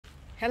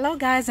Hello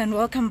guys, and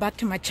welcome back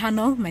to my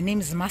channel. My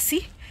name is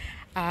Mercy.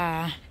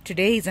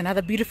 Today is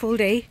another beautiful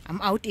day. I'm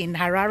out in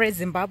Harare,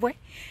 Zimbabwe,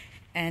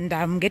 and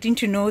I'm getting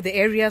to know the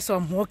area. So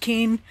I'm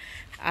walking,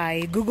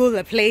 I Google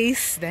a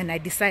place, then I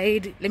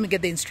decide, let me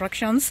get the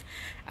instructions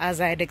as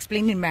I had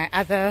explained in my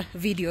other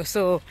video.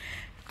 So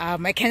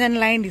my Kenyan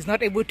line is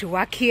not able to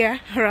work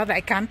here. Rather,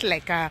 I can't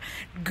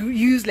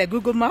use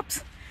Google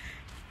Maps.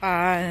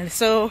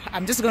 So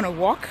I'm just gonna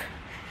walk.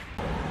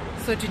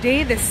 So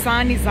today the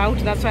sun is out,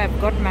 that's why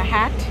I've got my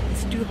hat.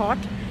 It's too hot.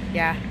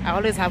 Yeah, I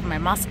always have my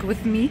mask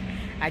with me.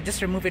 I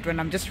just remove it when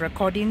I'm just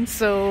recording.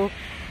 So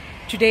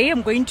today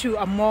I'm going to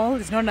a mall.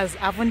 It's known as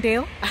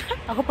Avondale.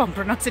 I hope I'm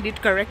pronouncing it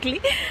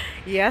correctly.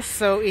 Yes,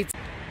 so it's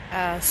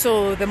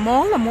so the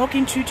mall I'm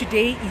walking to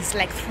today is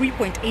like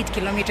 3.8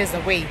 kilometers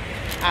away.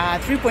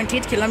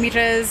 3.8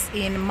 kilometers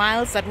in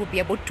miles, that would be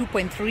about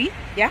 2.3.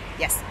 Yeah,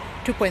 yes,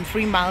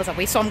 2.3 miles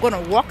away. So I'm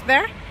gonna walk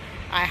there.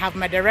 I have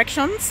my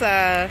directions.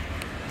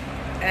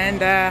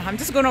 And I'm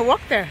just gonna walk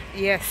there.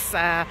 Yes,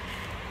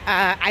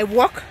 I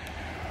walk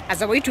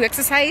as a way to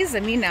exercise. I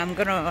mean, I'm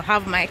gonna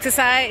have my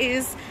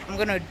exercise. I'm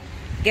gonna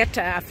get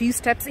a few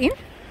steps in.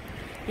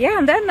 Yeah,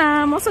 and then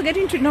I'm also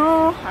getting to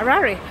know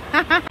Harare.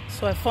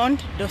 So I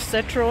found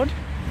Dorset Road.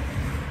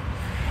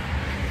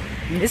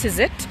 And this is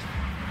it.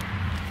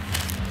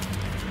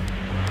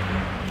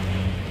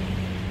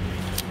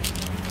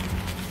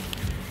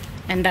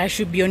 And I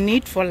should be on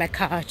it for like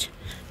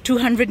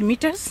 200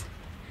 meters.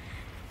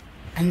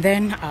 And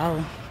then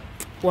I'll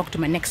walk to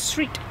my next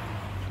street.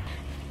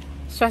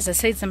 So as I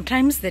said,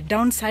 sometimes the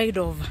downside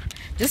of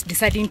just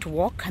deciding to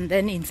walk, and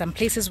then in some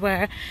places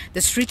where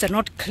the streets are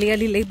not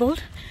clearly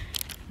labeled,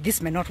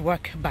 this may not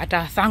work. But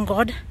thank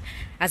God,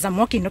 as I'm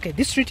walking, okay,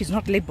 this street is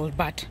not labeled,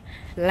 but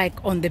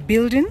like on the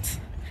buildings,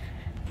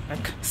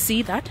 like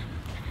see that,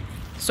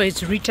 so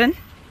it's written,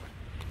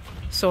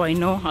 so I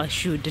know I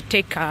should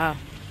take I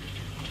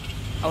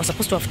was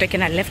supposed to have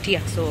taken a left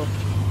here. So,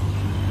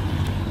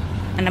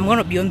 and I'm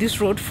gonna be on this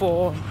road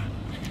for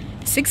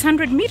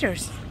 600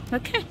 meters.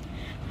 Okay,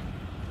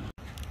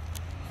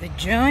 the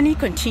journey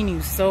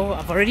continues. So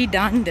I've already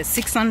done the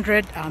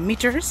 600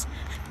 meters,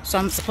 so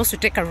I'm supposed to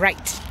take a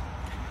right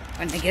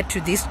when I get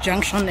to this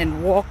junction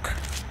and walk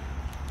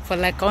for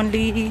like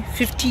only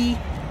 50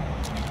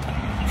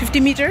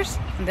 meters,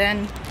 and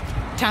then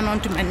turn on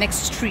to my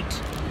next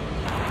street.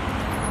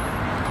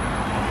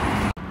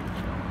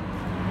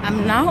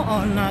 I'm now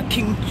on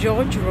King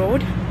George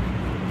Road.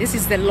 This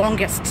is the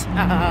longest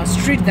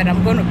street that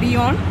I'm going to be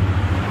on,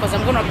 because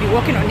I'm going to be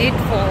walking on it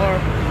for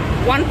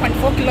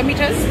 1.4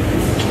 kilometers.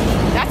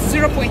 That's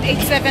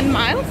 0.87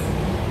 miles.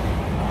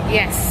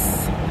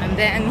 Yes, and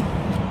then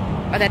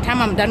by the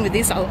time I'm done with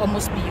this, I'll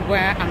almost be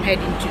where I'm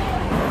heading to.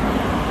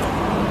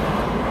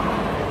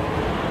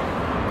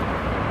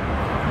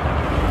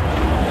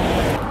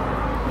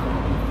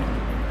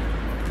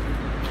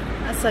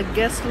 That's a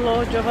guest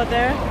lodge over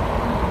there.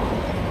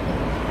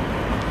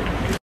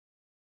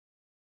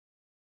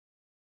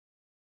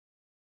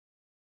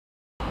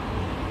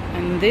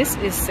 And this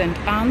is St.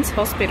 Anne's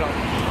Hospital.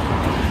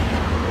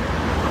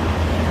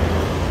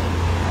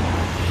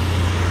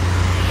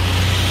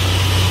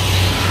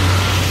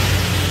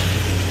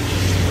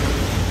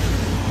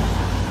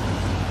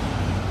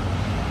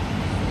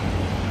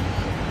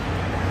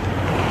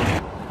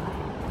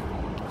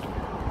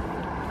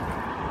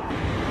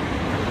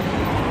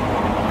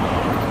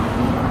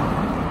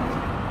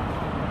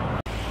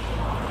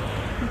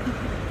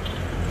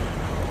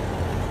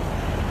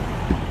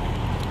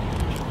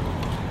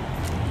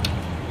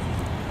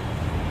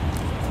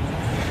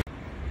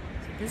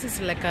 This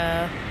is like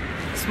a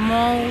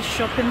small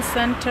shopping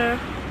center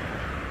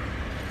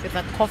with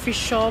a coffee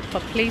shop, a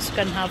place you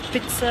can have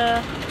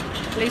pizza,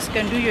 a place you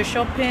can do your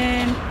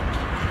shopping,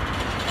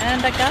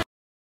 and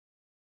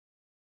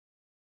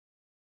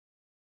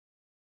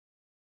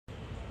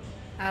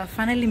I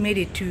finally made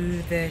it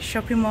to the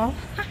shopping mall.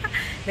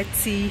 Let's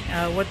see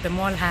what the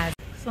mall has.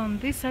 So on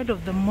this side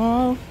of the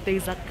mall, there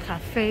is a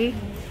cafe,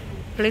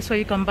 place where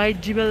you can buy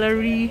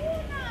jewelry,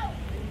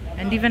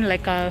 and even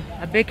like a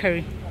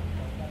bakery.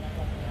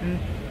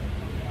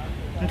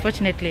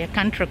 Unfortunately, I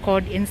can't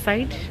record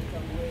inside.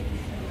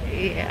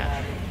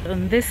 Yeah.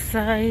 On this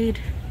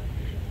side,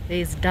 there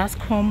is Dusk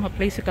Home, a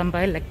place you can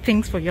buy like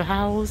things for your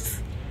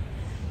house.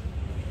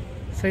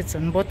 So it's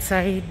on both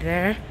sides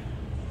there.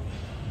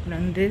 And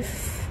on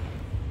this,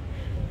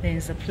 there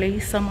is a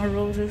place, Summer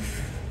Roses.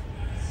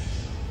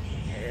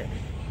 Yeah.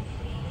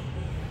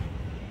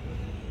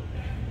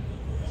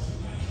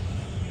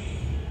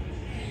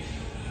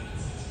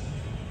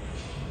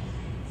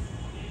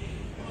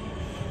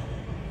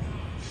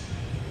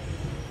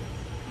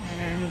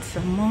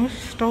 Some more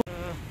store.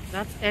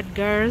 That's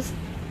Edgar's.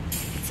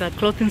 It's a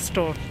clothing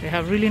store. They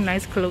have really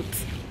nice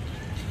clothes.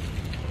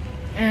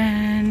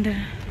 And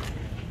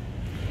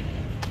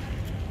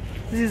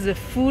this is a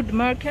food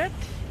market.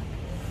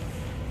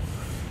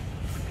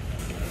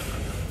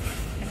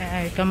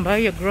 You can buy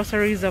your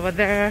groceries over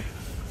there.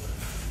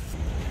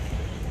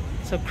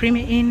 So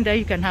Creamy Inn, there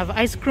you can have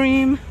ice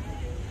cream.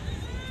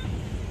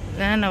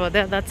 Then over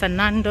there, that's a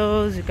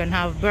Nando's. You can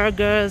have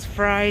burgers,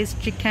 fries,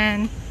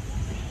 chicken.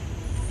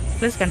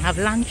 This can have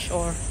lunch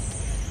or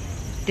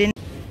dinner.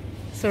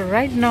 So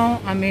right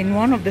now I'm in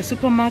one of the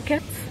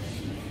supermarkets.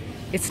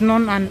 It's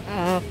known as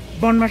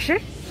Bon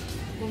Marché.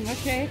 Bon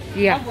Marché?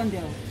 Yeah.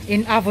 Avondale.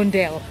 In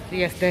Avondale.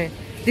 Yes,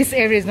 this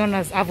area is known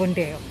as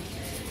Avondale.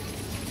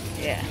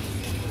 Yeah.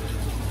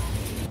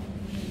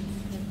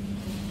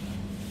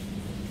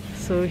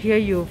 So here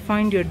you'll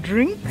find your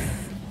drinks.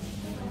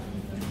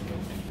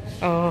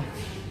 Oh,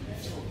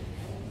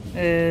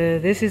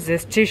 this is the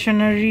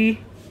stationery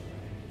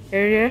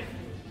area.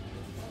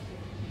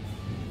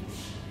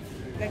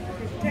 Like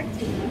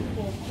protecting you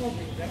for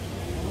COVID, right?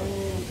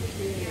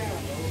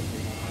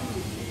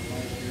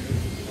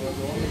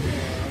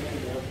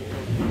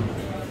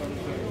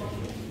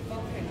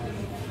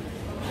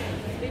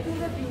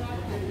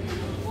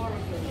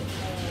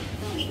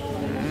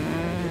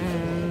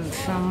 And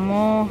some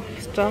more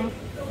stuff.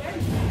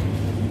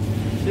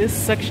 This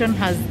section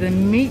has the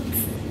meat.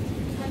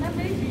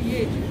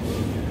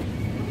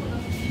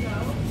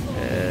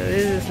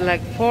 This is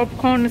like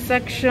popcorn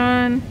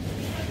section.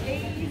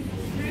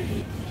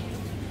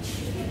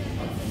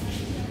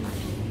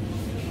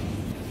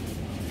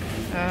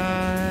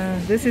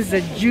 This is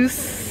the juice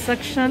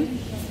section.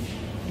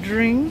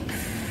 Drinks.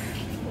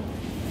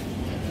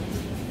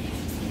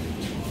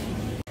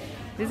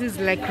 This is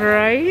like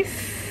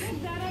rice.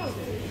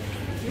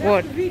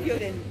 What?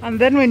 And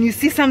then when you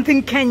see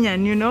something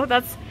Kenyan, you know,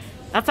 that's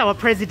our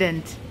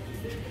president.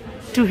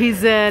 To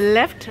his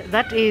left,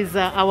 that is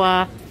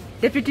our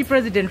deputy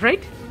president,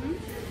 right?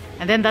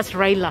 And then that's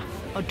Raila,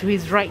 or to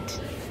his right,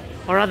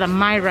 or rather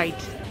my right.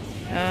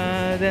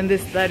 Then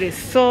that is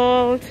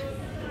salt.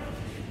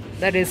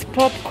 That is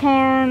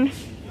popcorn.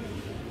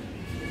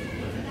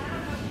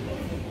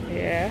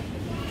 Yeah.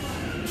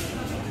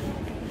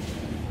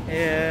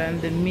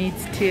 And the meat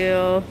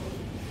still.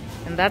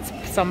 And that's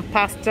some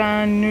pasta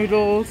and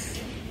noodles.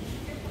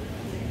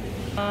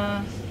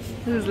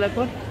 This is like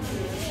what?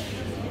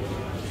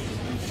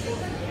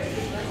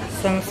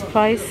 Some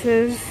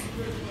spices.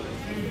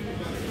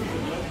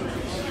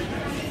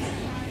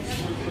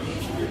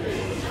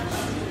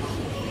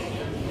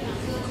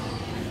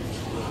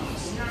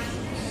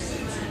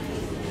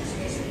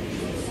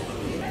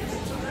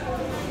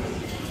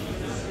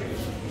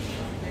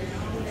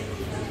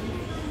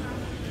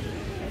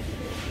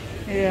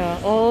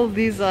 Yeah, all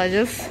these are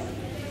just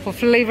for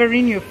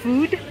flavoring your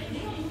food.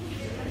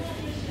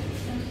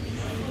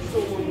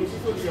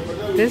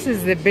 This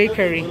is the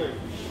bakery.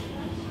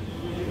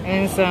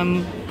 And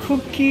some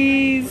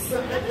cookies.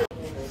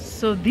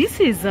 So this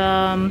is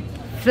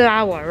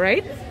flour,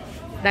 right?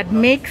 That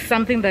makes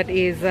something that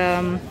is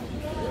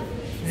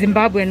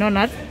Zimbabwe known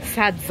as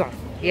sadza.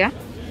 Yeah,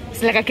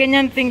 it's like a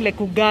Kenyan thing, like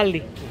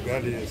ugali.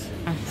 Ugali, yes.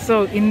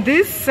 So in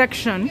this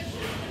section,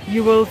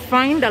 you will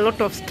find a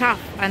lot of stuff,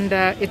 and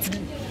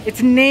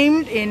it's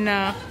named in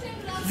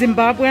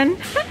Zimbabwean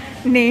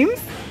names.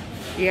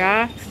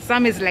 Yeah,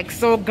 some is like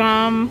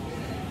sorghum.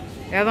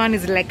 The other one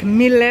is like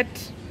millet.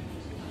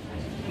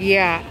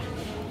 Yeah.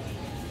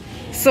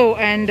 So,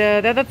 and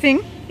the other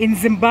thing in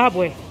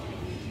Zimbabwe,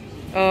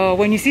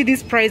 when you see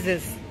these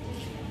prices,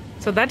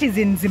 so that is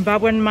in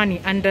Zimbabwean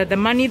money, and the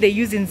money they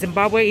use in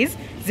Zimbabwe is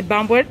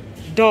Zimbabwe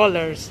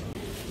dollars.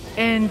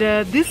 And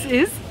this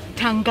is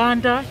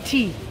Tanganda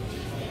tea.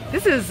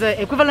 This is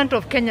equivalent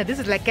of Kenya. This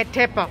is like a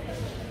tepa,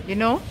 you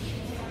know,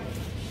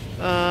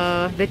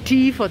 the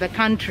tea for the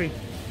country.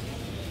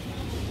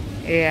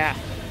 Yeah.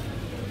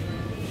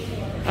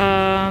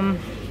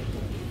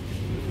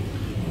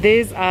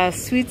 These are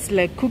sweets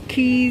like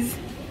cookies.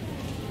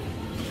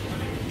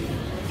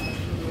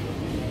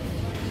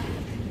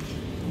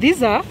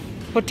 These are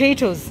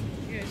potatoes.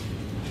 Yes.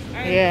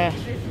 Yeah.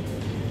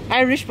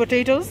 Irish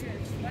potatoes. Yes.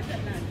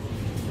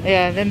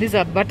 Yeah, then these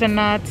are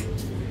butternut,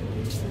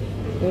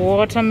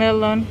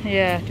 watermelon.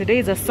 Yeah, today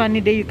is a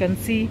sunny day, you can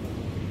see.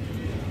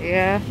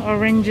 Yeah,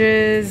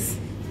 oranges.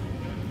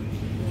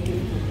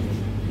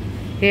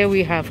 Here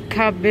we have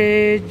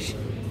cabbage.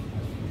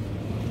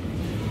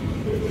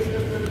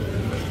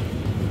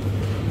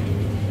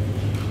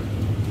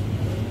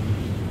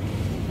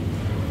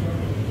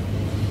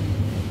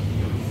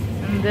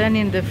 And then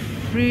in the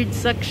fridge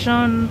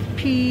section,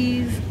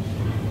 peas,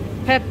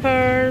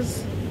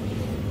 peppers.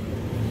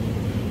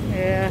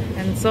 Yeah,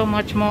 and so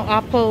much more.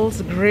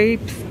 Apples,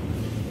 grapes.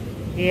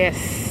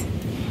 Yes,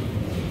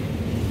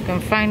 you can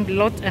find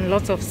lots and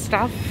lots of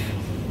stuff.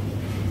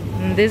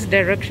 In this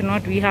direction,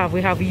 what we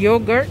have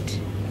yogurt.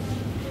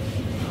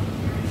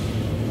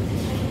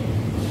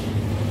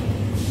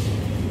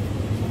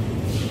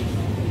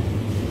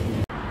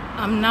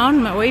 I'm now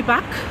on my way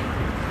back,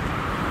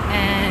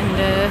 and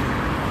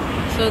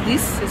so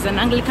this is an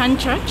Anglican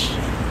church.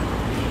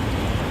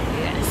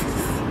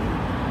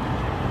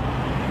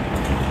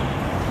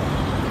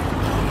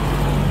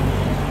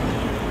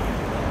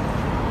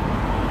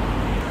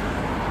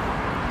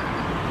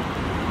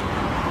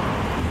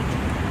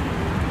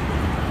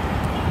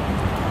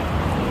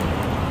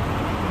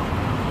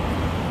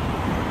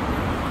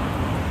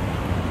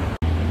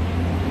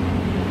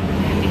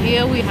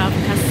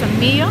 some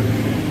meal.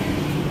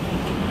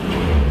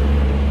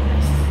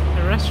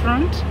 The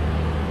restaurant.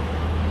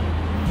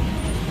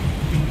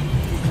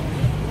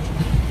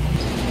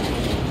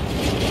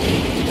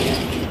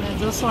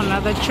 There's also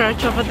another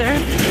church over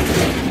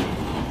there.